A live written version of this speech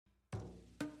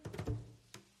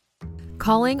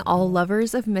Calling all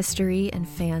lovers of mystery and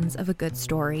fans of a good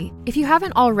story. If you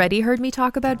haven't already heard me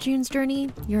talk about June's Journey,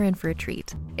 you're in for a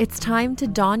treat. It's time to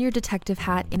don your detective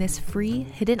hat in this free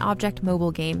hidden object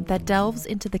mobile game that delves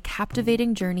into the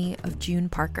captivating journey of June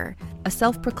Parker, a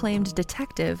self-proclaimed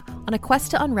detective on a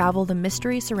quest to unravel the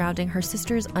mystery surrounding her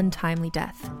sister's untimely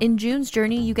death. In June's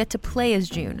Journey, you get to play as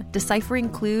June, deciphering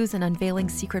clues and unveiling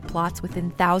secret plots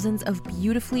within thousands of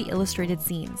beautifully illustrated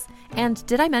scenes. And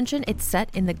did I mention it's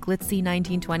set in the glitzy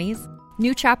 1920s?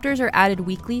 New chapters are added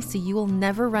weekly, so you will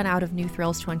never run out of new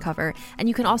thrills to uncover, and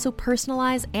you can also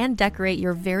personalize and decorate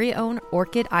your very own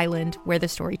Orchid Island where the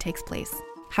story takes place.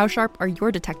 How sharp are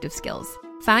your detective skills?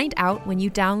 Find out when you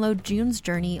download June's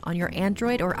Journey on your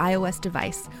Android or iOS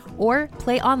device, or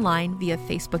play online via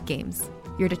Facebook Games.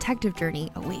 Your detective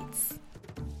journey awaits.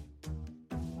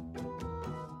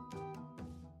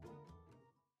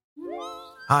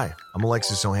 Hi, I'm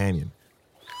Alexis Ohanian.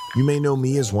 You may know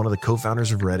me as one of the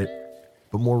co-founders of Reddit,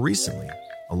 but more recently,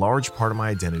 a large part of my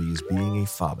identity is being a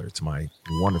father to my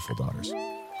wonderful daughters.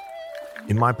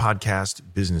 In my podcast,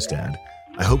 Business Dad,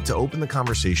 I hope to open the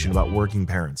conversation about working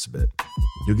parents a bit.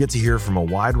 You'll get to hear from a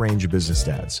wide range of business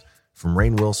dads, from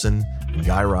Rainn Wilson and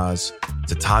Guy Raz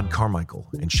to Todd Carmichael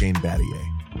and Shane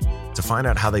Battier, to find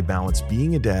out how they balance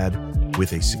being a dad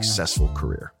with a successful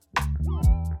career.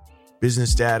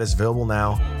 Business Dad is available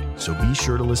now, so be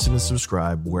sure to listen and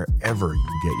subscribe wherever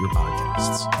you get your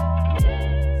podcasts.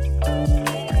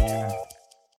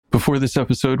 Before this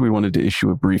episode, we wanted to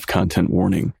issue a brief content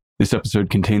warning. This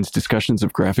episode contains discussions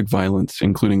of graphic violence,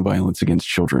 including violence against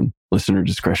children. Listener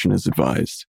discretion is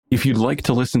advised. If you'd like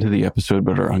to listen to the episode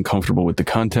but are uncomfortable with the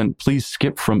content, please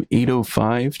skip from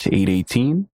 8:05 to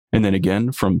 8:18, and then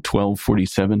again from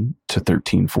 12:47 to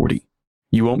 13:40.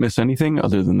 You won't miss anything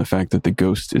other than the fact that the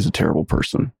ghost is a terrible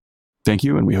person. Thank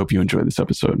you, and we hope you enjoy this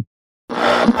episode.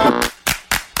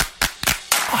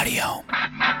 Audio.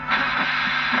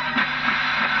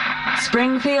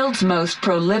 Springfield's most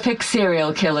prolific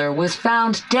serial killer was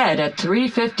found dead at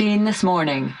 3:15 this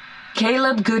morning.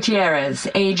 Caleb Gutierrez,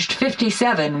 aged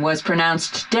 57, was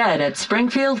pronounced dead at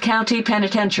Springfield County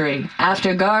Penitentiary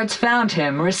after guards found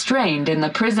him restrained in the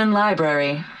prison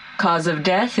library. Cause of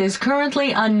death is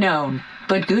currently unknown,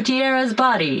 but Gutierrez's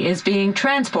body is being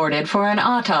transported for an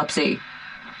autopsy.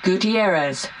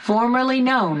 Gutierrez, formerly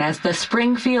known as the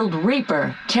Springfield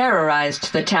Reaper,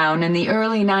 terrorized the town in the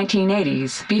early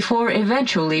 1980s before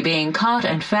eventually being caught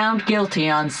and found guilty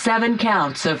on 7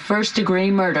 counts of first-degree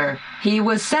murder. He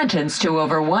was sentenced to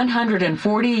over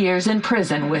 140 years in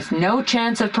prison with no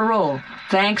chance of parole,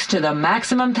 thanks to the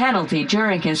maximum penalty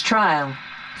during his trial.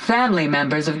 Family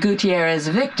members of Gutierrez's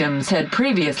victims had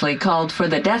previously called for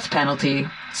the death penalty,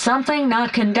 something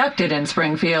not conducted in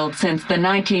Springfield since the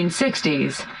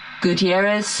 1960s.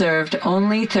 Gutierrez served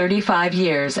only 35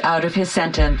 years out of his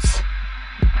sentence.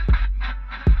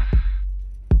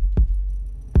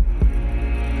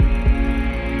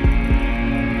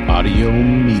 Audio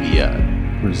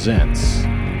Media presents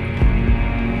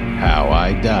How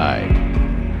I Died.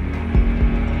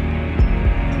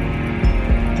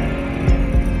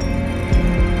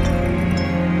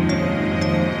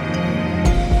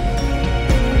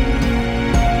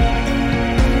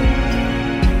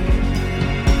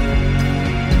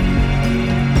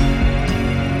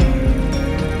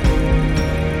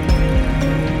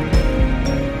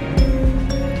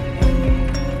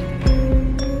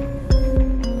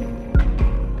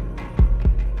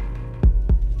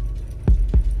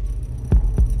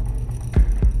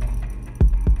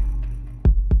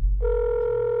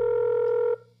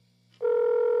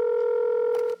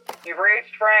 You've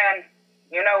reached Fran.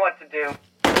 You know what to do.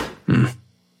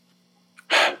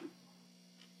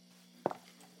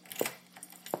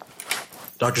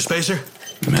 Dr. Spacer?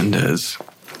 Mendez.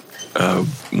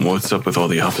 What's up with all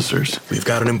the officers? We've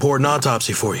got an important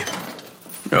autopsy for you.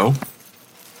 Oh?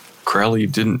 Crowley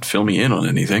didn't fill me in on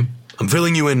anything. I'm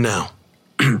filling you in now.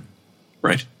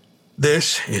 Right.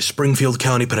 This is Springfield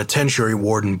County Penitentiary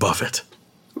Warden Buffett.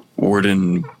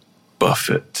 Warden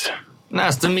Buffett.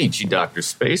 Nice to meet you, Dr.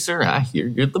 Spacer. I hear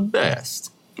you're the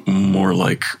best. More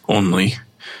like only.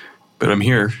 But I'm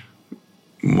here.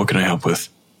 What can I help with?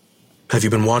 Have you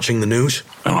been watching the news?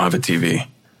 I don't have a TV.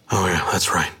 Oh, yeah, that's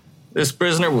right. This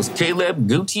prisoner was Caleb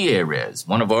Gutierrez,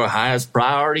 one of our highest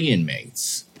priority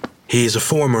inmates. He's a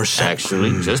former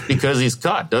Actually, just because he's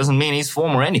caught doesn't mean he's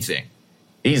former anything.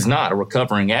 He's not a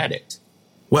recovering addict.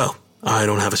 Well, I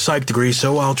don't have a psych degree,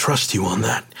 so I'll trust you on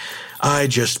that. I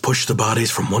just push the bodies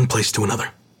from one place to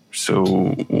another. So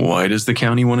why does the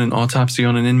county want an autopsy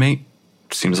on an inmate?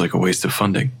 Seems like a waste of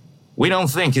funding. We don't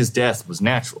think his death was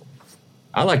natural.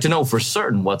 I like to know for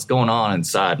certain what's going on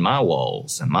inside my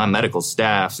walls, and my medical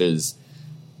staff is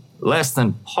less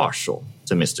than partial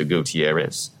to Mr.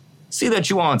 Gutierrez. See that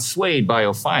you aren't swayed by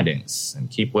your findings, and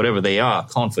keep whatever they are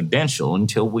confidential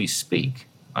until we speak.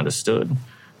 Understood?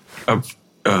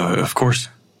 Of course.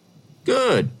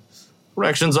 Good.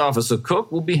 Corrections Officer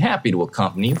Cook will be happy to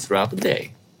accompany you throughout the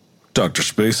day. Dr.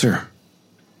 Spacer.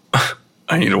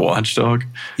 I need a watchdog.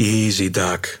 Easy,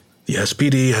 Doc. The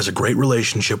SPD has a great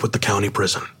relationship with the county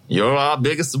prison. You're our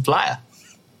biggest supplier.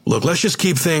 Look, let's just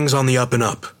keep things on the up and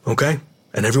up, okay?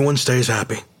 And everyone stays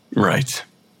happy. Right.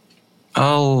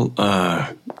 I'll,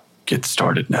 get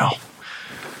started now.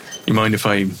 You mind if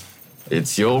I...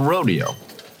 It's your rodeo.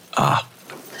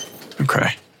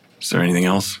 Okay. Is there anything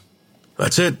else?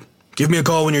 That's it. Give me a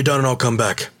call when you're done and I'll come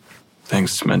back.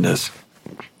 Thanks, Mendez.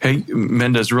 Hey,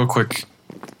 Mendez, real quick.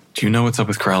 Do you know what's up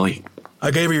with Crowley?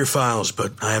 I gave her your files,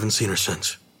 but I haven't seen her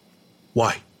since.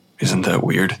 Why? Isn't that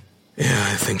weird? Yeah,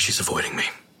 I think she's avoiding me.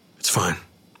 It's fine.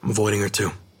 I'm avoiding her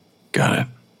too. Got it.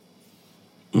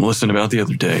 Listen, about the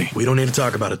other day. We don't need to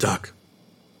talk about it, Doc.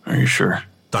 Are you sure?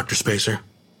 Dr. Spacer,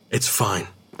 it's fine.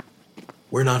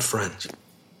 We're not friends.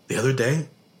 The other day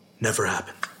never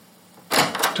happened.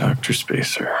 Dr.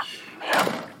 Spacer.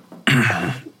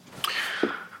 Yeah.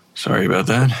 Sorry about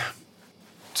that.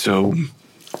 So,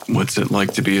 what's it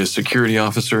like to be a security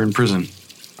officer in prison?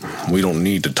 We don't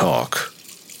need to talk.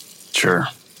 Sure.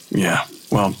 Yeah.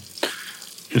 Well,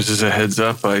 just as a heads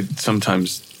up, I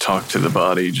sometimes talk to the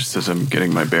body just as I'm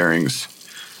getting my bearings.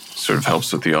 Sort of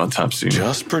helps with the autopsy.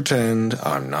 Just pretend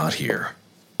I'm not here.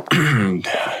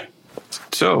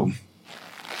 So,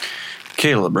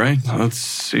 Caleb, right? Let's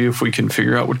see if we can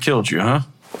figure out what killed you, huh?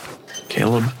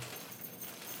 Caleb,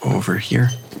 over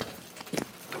here.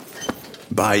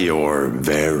 By your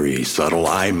very subtle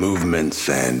eye movements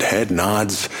and head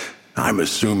nods, I'm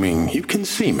assuming you can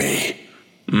see me.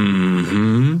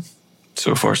 Mm-hmm.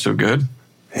 So far, so good.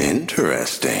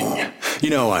 Interesting. You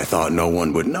know, I thought no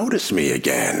one would notice me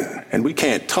again, and we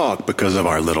can't talk because of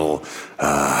our little,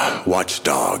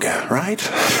 watchdog, right?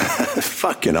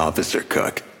 Fucking Officer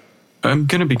Cook. I'm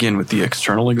gonna begin with the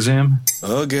external exam.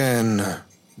 Again,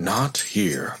 not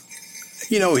here.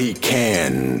 You know, he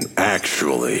can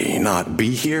actually not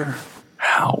be here.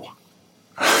 How?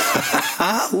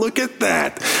 Look at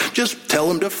that. Just tell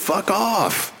him to fuck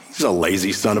off. He's a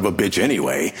lazy son of a bitch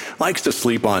anyway. Likes to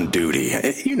sleep on duty.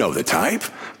 You know the type.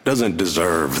 Doesn't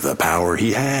deserve the power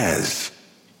he has.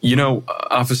 You know,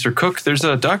 Officer Cook, there's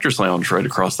a doctor's lounge right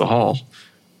across the hall.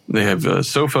 They have a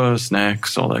sofa,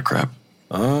 snacks, all that crap.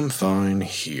 I'm fine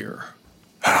here.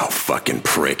 Oh, fucking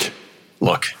prick.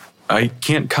 Look, I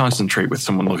can't concentrate with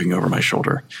someone looking over my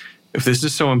shoulder. If this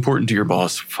is so important to your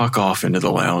boss, fuck off into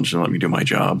the lounge and let me do my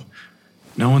job.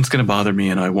 No one's gonna bother me,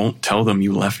 and I won't tell them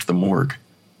you left the morgue.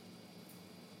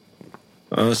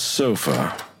 A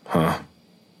sofa, huh?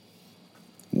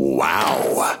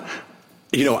 Wow.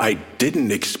 You know, I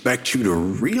didn't expect you to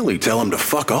really tell him to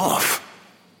fuck off.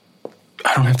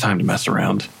 I don't have time to mess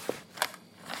around.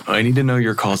 I need to know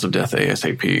your cause of death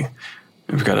ASAP.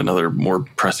 We've got another more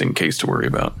pressing case to worry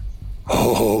about.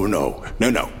 Oh, no.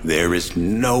 No. There is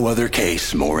no other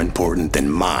case more important than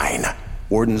mine.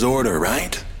 Warden's order,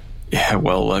 right? Yeah,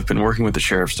 well, I've been working with the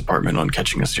sheriff's department on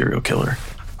catching a serial killer.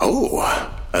 Oh,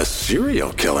 a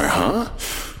serial killer, huh?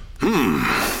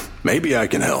 Maybe I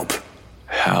can help.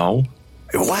 How?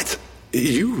 What?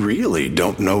 You really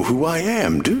don't know who I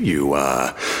am, do you?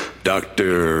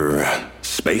 Dr.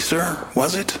 Spacer,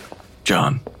 was it?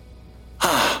 John.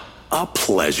 A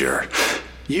pleasure.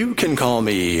 You can call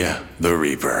me the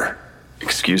Reaper.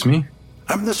 Excuse me?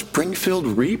 I'm the Springfield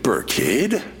Reaper,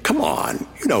 kid. Come on,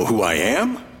 you know who I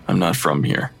am. I'm not from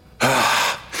here.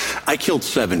 I killed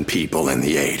 7 people in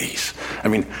the 80s. I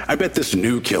mean, I bet this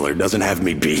new killer doesn't have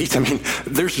me beat. I mean,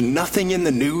 there's nothing in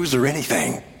the news or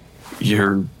anything.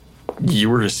 You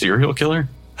were a serial killer?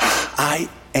 I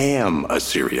am a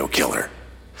serial killer.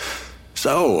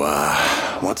 So,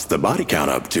 what's the body count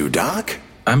up to, Doc?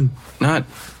 I'm not...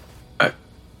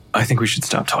 I think we should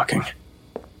stop talking.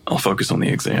 I'll focus on the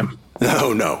exam.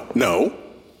 No.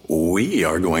 We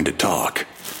are going to talk.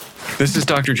 This is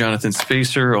Dr. Jonathan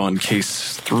Spacer on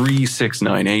case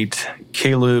 3698,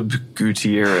 Caleb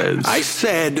Gutierrez. I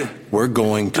said we're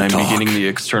going to talk. I'm beginning the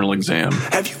external exam.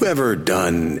 Have you ever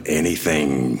done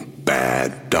anything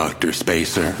bad, Dr.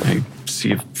 Spacer? I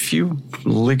see a few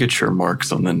ligature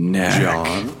marks on the neck.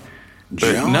 John?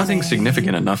 But nothing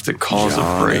significant enough to cause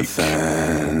a break.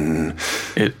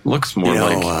 It looks more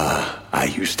like... I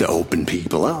used to open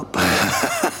people up.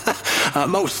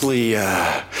 Mostly,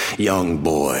 young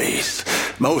boys.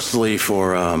 Mostly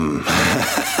for,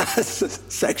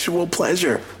 sexual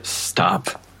pleasure.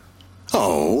 Stop.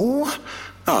 Oh,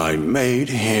 I made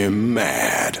him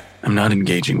mad. I'm not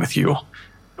engaging with you.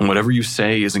 And whatever you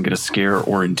say isn't going to scare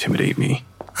or intimidate me.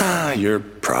 You're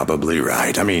probably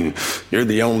right. I mean, you're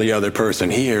the only other person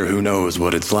here who knows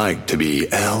what it's like to be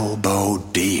elbow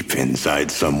deep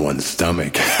inside someone's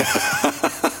stomach.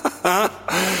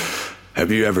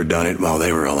 Have you ever done it while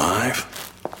they were alive?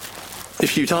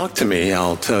 If you talk to me,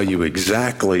 I'll tell you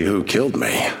exactly who killed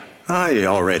me. I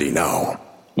already know.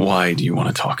 Why do you want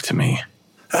to talk to me?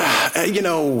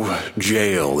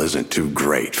 Jail isn't too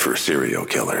great for serial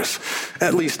killers.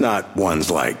 At least not ones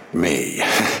like me.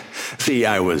 See,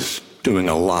 I was doing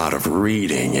a lot of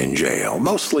reading in jail,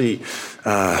 mostly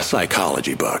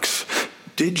psychology books.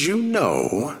 Did you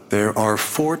know there are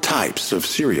 4 types of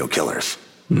serial killers?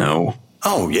 No.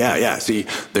 Oh, yeah. See,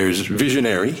 there's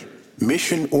visionary,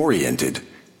 mission-oriented,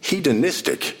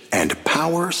 hedonistic, and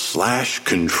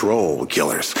power/control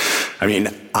killers. I mean,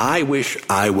 I wish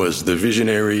I was the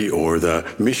visionary or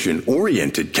the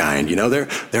mission-oriented kind.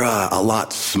 They're a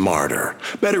lot smarter,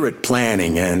 better at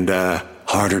planning, and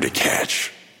harder to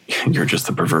catch. You're just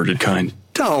the perverted kind.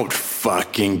 Don't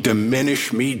fucking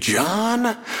diminish me,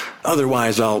 John.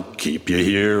 Otherwise, I'll keep you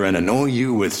here and annoy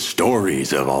you with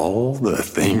stories of all the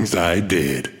things I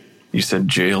did. You said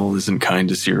jail isn't kind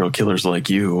to serial killers like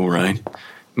you, right?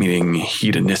 Meaning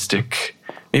hedonistic,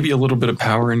 maybe a little bit of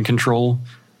power and control.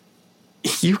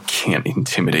 You can't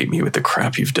intimidate me with the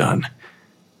crap you've done.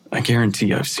 I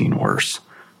guarantee I've seen worse.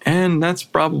 And that's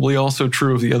probably also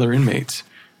true of the other inmates.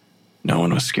 No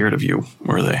one was scared of you,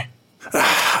 were they?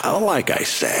 Like I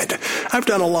said, I've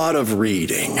done a lot of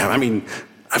reading. I mean,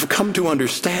 I've come to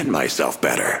understand myself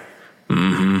better.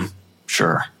 Mm-hmm.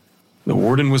 Sure. The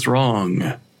warden was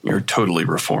wrong. You're totally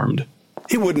reformed.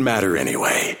 It wouldn't matter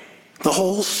anyway. The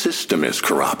whole system is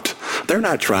corrupt. They're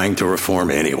not trying to reform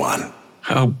anyone.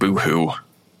 Oh, boo-hoo.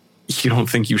 You don't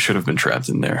think you should have been trapped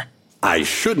in there? I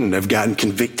shouldn't have gotten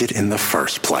convicted in the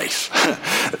first place.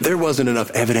 There wasn't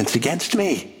enough evidence against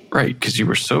me. Right, because you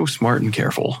were so smart and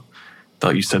careful.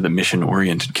 Thought you said the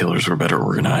mission-oriented killers were better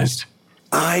organized.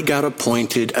 I got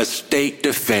appointed a state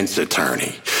defense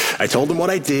attorney. I told him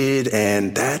what I did,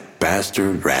 and that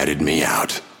bastard ratted me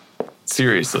out.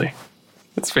 Seriously?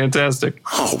 That's fantastic.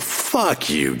 Oh, fuck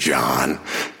you, John.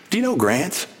 Do you know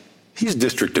Grant? He's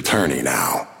district attorney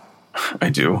now. I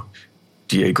do.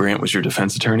 D.A. Grant was your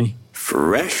defense attorney?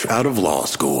 Fresh out of law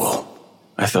school.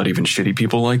 I thought even shitty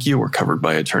people like you were covered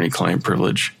by attorney-client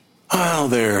privilege. Well,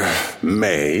 there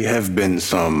may have been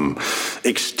some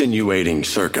extenuating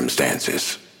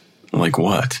circumstances. Like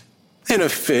what? In a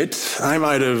fit, I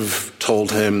might have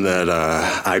told him that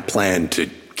I planned to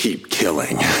keep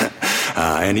killing.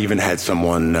 And even had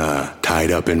someone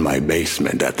tied up in my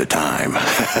basement at the time.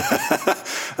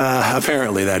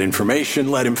 Apparently that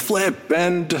information let him flip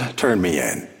and turn me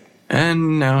in.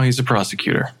 And now he's a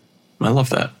prosecutor. I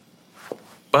love that.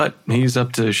 But he's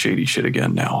up to shady shit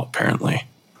again now, apparently.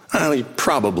 Well, he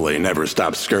probably never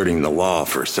stopped skirting the law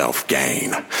for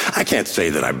self-gain. I can't say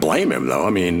that I blame him, though. I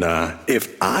mean,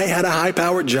 if I had a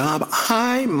high-powered job,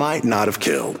 I might not have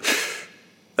killed.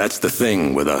 That's the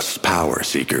thing with us power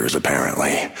seekers,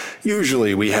 apparently.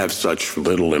 Usually we have such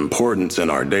little importance in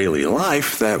our daily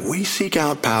life that we seek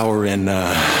out power in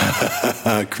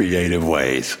creative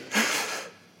ways.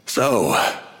 So,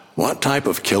 what type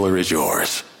of killer is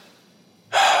yours?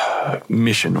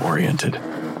 Mission-oriented,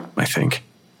 I think.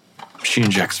 She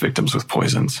injects victims with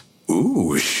poisons.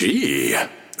 Ooh, she.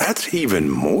 That's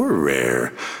even more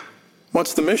rare.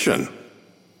 What's the mission?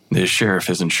 The sheriff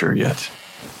isn't sure yet,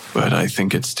 but I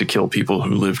think it's to kill people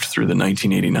who lived through the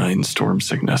 1989 storm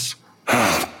sickness.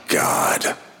 Oh,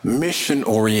 God.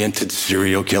 Mission-oriented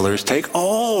serial killers take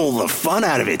all the fun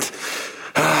out of it.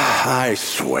 I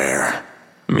swear.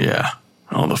 Yeah,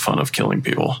 all the fun of killing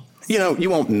people. You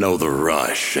won't know the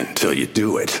rush until you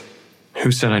do it.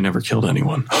 Who said I never killed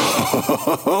anyone?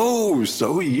 Oh,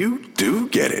 so you do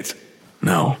get it.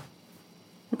 No,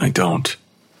 I don't.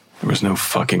 There was no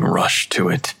fucking rush to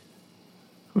it.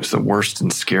 It was the worst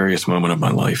and scariest moment of my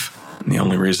life. And the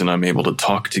only reason I'm able to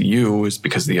talk to you is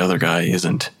because the other guy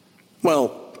isn't.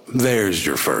 Well, there's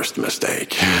your first mistake.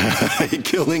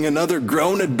 Killing another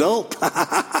grown adult.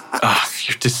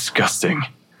 You're disgusting.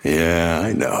 Yeah,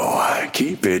 I know.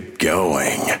 Keep it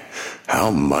going. How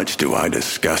much do I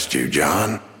disgust you,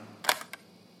 John?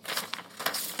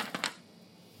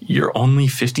 You're only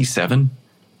 57?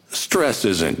 Stress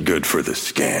isn't good for the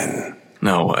skin.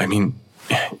 No, I mean,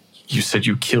 you said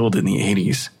you killed in the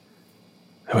 80s.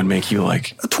 That would make you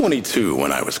 22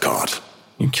 when I was caught.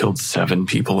 You killed 7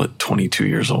 people at 22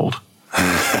 years old.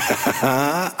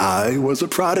 I was a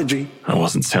prodigy. I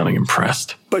wasn't sounding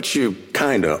impressed. But you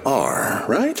kinda are,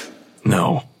 right?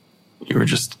 No. You were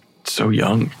just so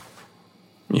young.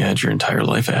 You had your entire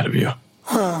life ahead of you.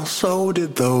 Well, so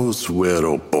did those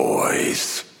little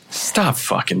boys. Stop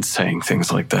fucking saying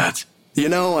things like that. You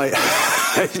know,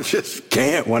 I just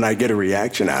can't when I get a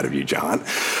reaction out of you, John.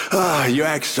 You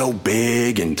act so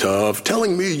big and tough,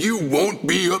 telling me you won't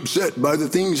be upset by the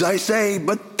things I say,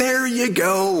 but there you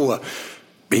go.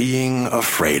 Being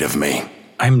afraid of me.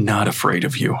 I'm not afraid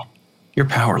of you. You're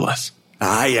powerless.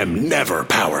 I am never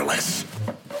powerless.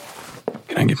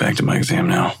 Can I get back to my exam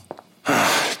now?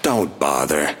 Don't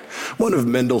bother. One of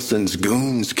Mendelssohn's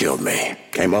goons killed me.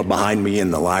 Came up behind me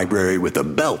in the library with a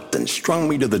belt and strung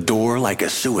me to the door like a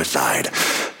suicide.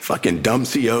 Fucking dumb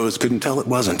COs couldn't tell it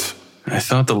wasn't. I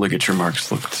thought the ligature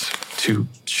marks looked too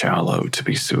shallow to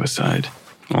be suicide.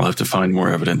 I'll have to find more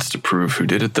evidence to prove who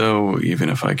did it, though, even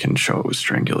if I can show it was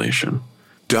strangulation.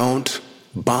 Don't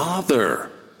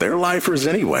bother. They're lifers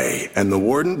anyway, and the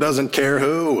warden doesn't care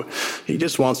who. He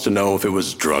just wants to know if it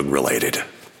was drug-related.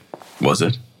 Was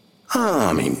it?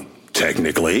 I mean,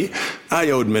 technically. I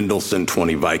owed Mendelssohn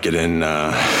 20 Vicodin,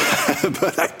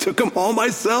 but I took them all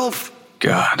myself.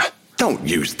 God. Don't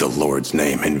use the Lord's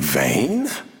name in vain.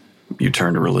 You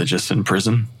turned religious in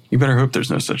prison? You better hope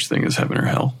there's no such thing as heaven or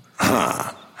hell.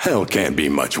 Hell can't be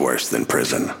much worse than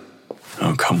prison.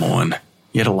 Oh, come on.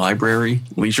 You had a library,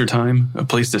 leisure time, a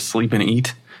place to sleep and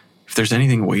eat. If there's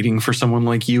anything waiting for someone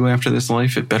like you after this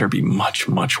life, it better be much,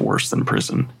 much worse than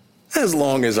prison. As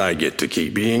long as I get to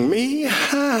keep being me,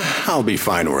 I'll be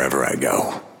fine wherever I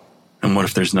go. And what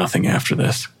if there's nothing after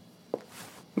this?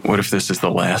 What if this is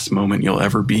the last moment you'll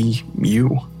ever be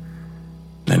you?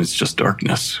 Then it's just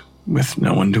darkness, with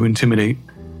no one to intimidate,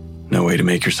 no way to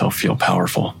make yourself feel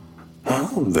powerful.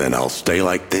 Well, then I'll stay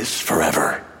like this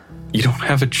forever. You don't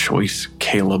have a choice,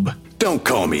 Caleb. Don't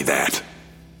call me that.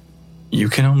 You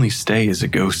can only stay as a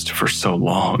ghost for so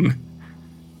long.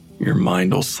 Your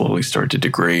mind will slowly start to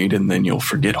degrade, and then you'll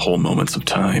forget whole moments of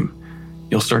time.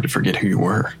 You'll start to forget who you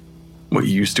were, what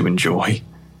you used to enjoy.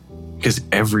 Because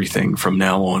everything from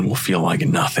now on will feel like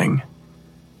nothing.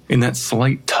 And that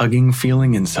slight tugging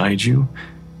feeling inside you,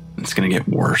 it's going to get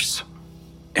worse.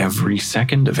 Every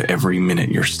second of every minute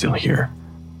you're still here.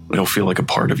 It'll feel like a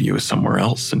part of you is somewhere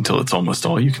else until it's almost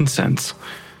all you can sense.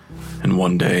 And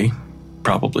one day,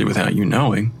 probably without you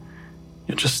knowing,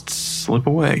 you'll just slip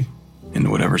away into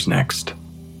whatever's next.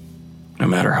 No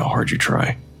matter how hard you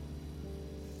try.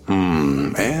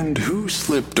 And who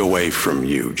slipped away from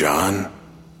you, John?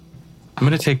 I'm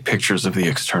going to take pictures of the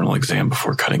external exam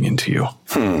before cutting into you.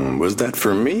 Was that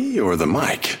for me or the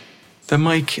mic? The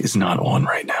mic is not on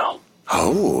right now.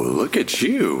 Oh, look at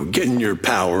you, getting your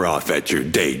power off at your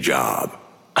day job.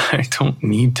 I don't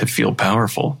need to feel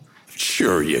powerful.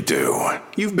 Sure you do.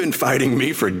 You've been fighting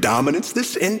me for dominance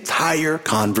this entire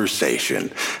conversation.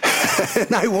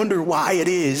 And I wonder why it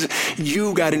is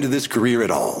you got into this career at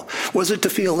all. Was it to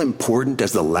feel important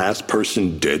as the last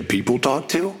person dead people talk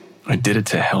to? I did it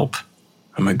to help.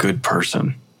 I'm a good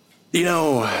person. You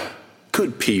know,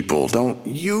 good people don't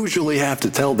usually have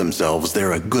to tell themselves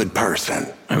they're a good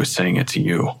person. I was saying it to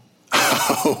you.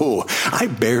 Oh, I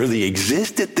barely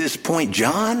exist at this point,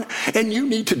 John, and you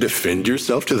need to defend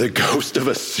yourself to the ghost of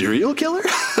a serial killer?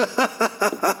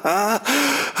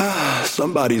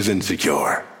 Somebody's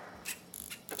insecure.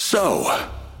 So,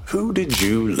 who did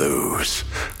you lose?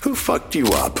 Who fucked you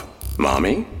up?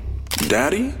 Mommy?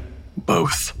 Daddy?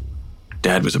 Both.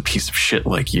 Dad was a piece of shit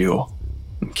like you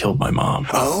and killed my mom.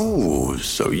 Oh,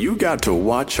 so you got to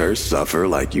watch her suffer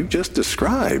like you just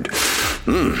described.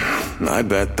 I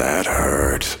bet that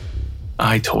hurt.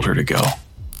 I told her to go.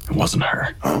 It wasn't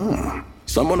her. Oh,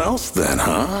 someone else then,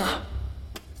 huh?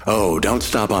 Oh, don't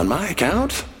stop on my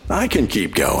account. I can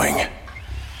keep going.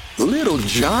 Little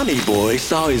Johnny boy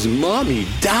saw his mommy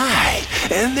die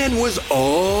and then was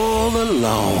all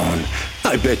alone.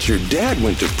 I bet your dad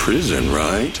went to prison,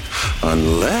 right?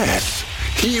 Unless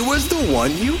he was the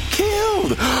one you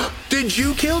killed. Did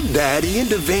you kill Daddy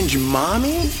and avenge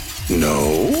Mommy?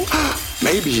 No.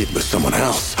 Maybe it was someone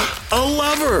else. A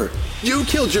lover. You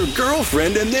killed your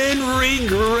girlfriend and then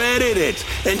regretted it.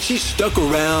 And she stuck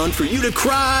around for you to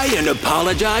cry and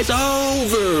apologize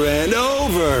over and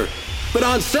over. But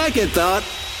on second thought,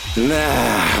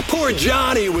 nah, poor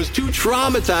Johnny was too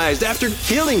traumatized after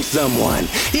killing someone.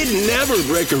 He'd never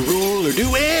break a rule or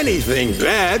do anything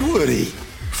bad, would he?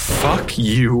 Fuck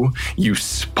you, you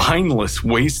spineless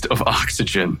waste of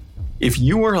oxygen. If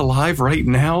you were alive right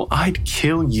now, I'd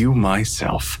kill you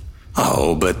myself.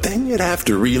 Oh, but then you'd have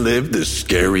to relive the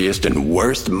scariest and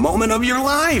worst moment of your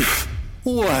life.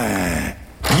 What?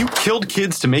 You killed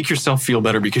kids to make yourself feel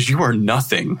better because you are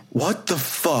nothing. What the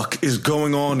fuck is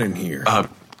going on in here? Are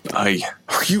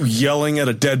you yelling at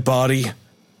a dead body?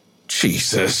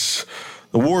 Jesus.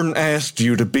 The warden asked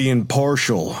you to be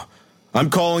impartial. I'm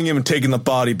calling him and taking the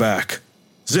body back.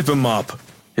 Zip him up.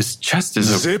 His chest is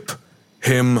Zip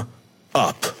him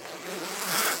up.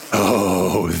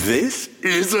 Oh, this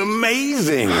is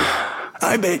amazing.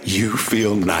 I bet you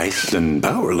feel nice and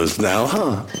powerless now,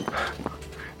 huh?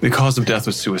 The cause of death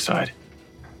was suicide.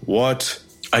 What?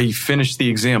 I finished the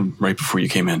exam right before you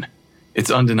came in. It's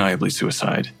undeniably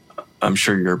suicide. I'm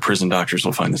sure your prison doctors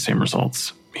will find the same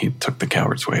results. He took the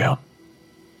coward's way out.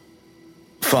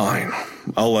 Fine.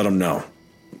 I'll let him know.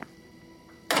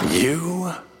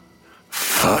 You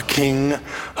fucking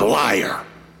liar.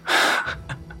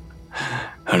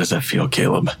 How does that feel,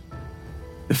 Caleb?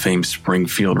 The famed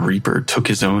Springfield Reaper took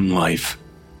his own life.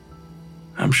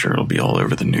 I'm sure it'll be all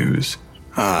over the news.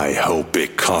 I hope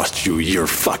it cost you your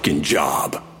fucking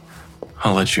job.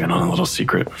 I'll let you in on a little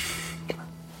secret.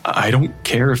 I don't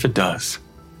care if it does.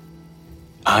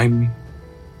 I'm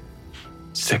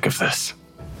sick of this.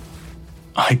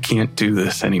 I can't do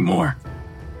this anymore.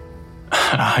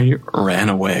 I ran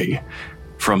away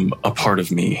from a part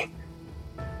of me,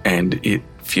 and it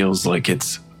feels like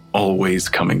it's always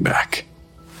coming back.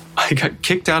 I got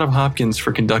kicked out of Hopkins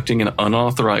for conducting an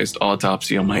unauthorized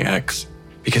autopsy on my ex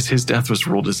because his death was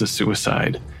ruled as a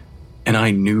suicide, and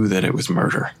I knew that it was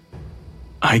murder.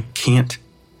 I can't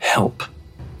help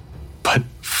but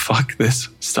fuck this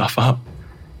stuff up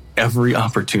every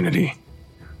opportunity.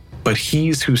 But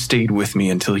he's who stayed with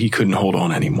me until he couldn't hold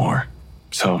on anymore.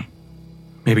 So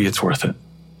maybe it's worth it.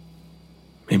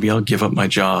 Maybe I'll give up my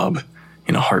job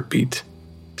in a heartbeat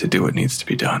to do what needs to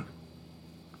be done.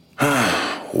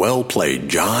 Well played,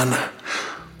 John.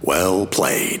 Well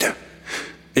played.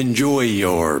 Enjoy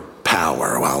your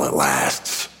power while it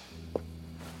lasts.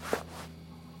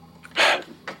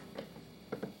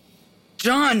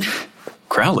 John!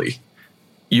 Crowley,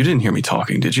 you didn't hear me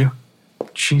talking, did you?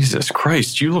 Jesus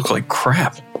Christ, you look like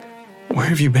crap. Where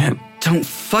have you been? Don't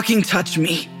fucking touch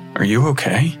me. Are you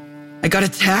okay? I got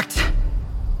attacked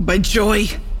by Joy.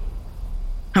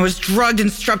 I was drugged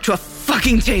and strapped to a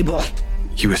fucking table.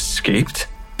 You escaped?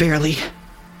 Barely.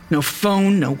 No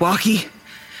phone, no walkie.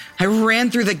 I ran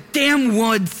through the damn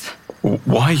woods.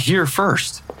 Why here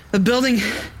first? The building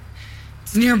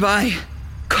is nearby.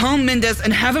 Call Mendez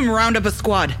and have him round up a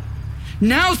squad.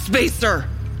 Now, Spacer!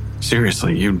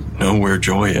 Seriously, you know where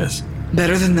Joy is.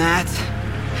 Better than that.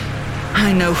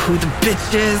 I know who the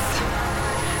bitch is.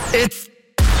 It's...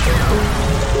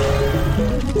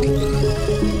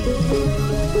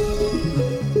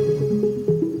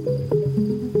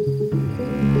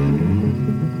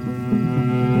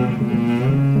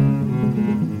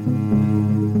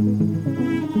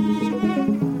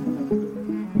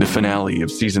 The finale of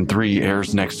Season 3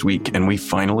 airs next week, and we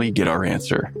finally get our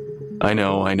answer. I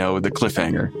know, the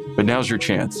cliffhanger, but now's your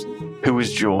chance. Who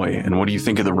is Joy, and what do you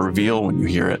think of the reveal when you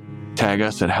hear it? Tag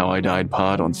us at How I Died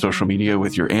Pod on social media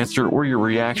with your answer or your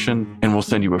reaction, and we'll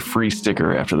send you a free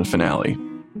sticker after the finale.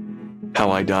 How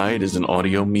I Died is an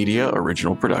audio media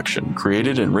original production,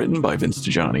 created and written by Vince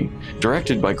DiGianni,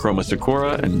 directed by Chroma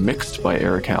Sakura, and mixed by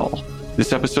Eric Howell.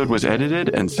 This episode was edited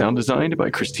and sound designed by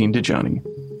Christine DiGianni.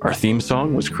 Our theme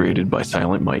song was created by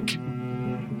Silent Mike.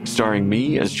 Starring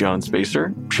me as John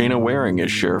Spacer, Shayna Waring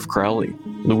as Sheriff Crowley,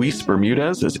 Luis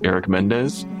Bermudez as Eric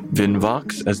Mendez, Vin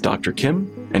Vox as Dr.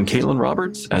 Kim, and Caitlin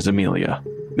Roberts as Amelia.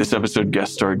 This episode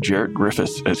guest starred Jarrett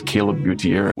Griffiths as Caleb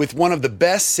Gutierrez. With one of the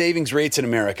best savings rates in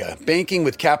America, banking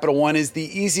with Capital One is the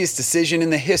easiest decision in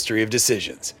the history of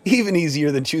decisions. Even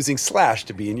easier than choosing Slash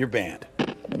to be in your band.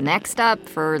 Next up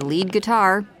for lead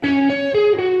guitar.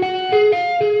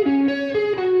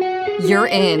 You're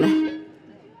in.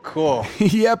 Cool.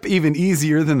 Yep, even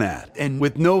easier than that. And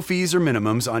with no fees or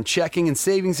minimums on checking and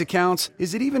savings accounts,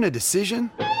 is it even a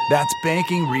decision? That's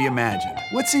banking reimagined.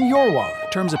 What's in your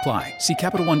wallet? Terms apply. See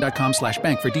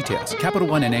CapitalOne.com/bank for details. Capital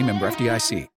One N.A. member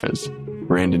FDIC.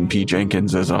 Brandon P.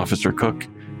 Jenkins as Officer Cook,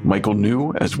 Michael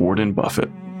New as Warden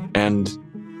Buffett, and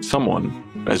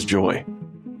someone as Joy.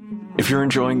 If you're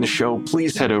enjoying the show,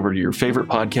 please head over to your favorite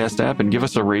podcast app and give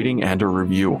us a rating and a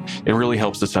review. It really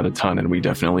helps us out a ton, and we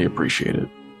definitely appreciate it.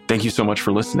 Thank you so much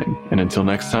for listening, and until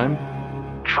next time,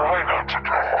 try not to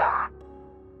die.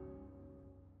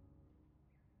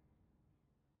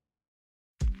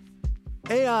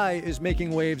 AI is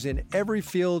making waves in every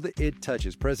field it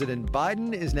touches. President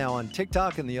Biden is now on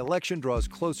TikTok, and the election draws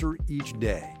closer each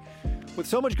day. With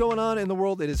so much going on in the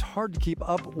world, it is hard to keep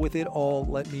up with it all,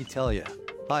 let me tell you.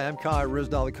 Hi, I'm Kai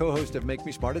Ryssdal, the co-host of Make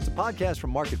Me Smart. It's a podcast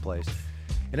from Marketplace.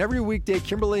 And every weekday,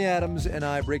 Kimberly Adams and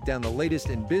I break down the latest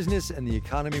in business and the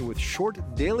economy with short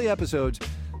daily episodes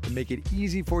to make it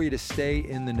easy for you to stay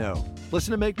in the know.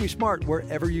 Listen to Make Me Smart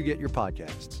wherever you get your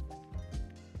podcasts.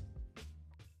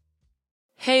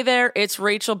 Hey there, it's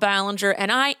Rachel Ballinger,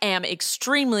 and I am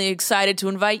extremely excited to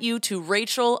invite you to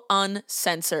Rachel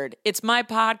Uncensored. It's my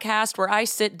podcast where I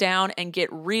sit down and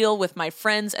get real with my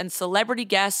friends and celebrity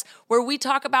guests, where we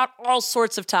talk about all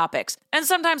sorts of topics. And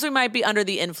sometimes we might be under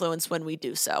the influence when we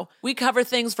do so. We cover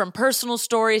things from personal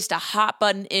stories to hot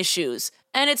button issues.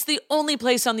 And it's the only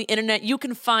place on the internet you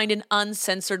can find an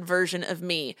uncensored version of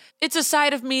me. It's a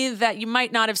side of me that you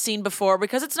might not have seen before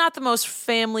because it's not the most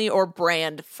family or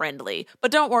brand friendly.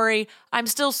 But don't worry, I'm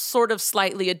still sort of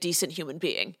slightly a decent human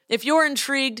being. If you're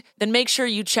intrigued, then make sure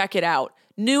you check it out.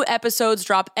 New episodes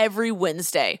drop every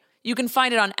Wednesday. You can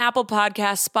find it on Apple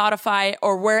Podcasts, Spotify,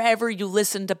 or wherever you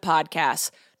listen to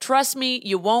podcasts. Trust me,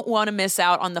 you won't want to miss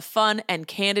out on the fun and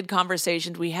candid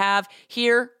conversations we have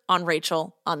here on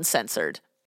Rachel Uncensored.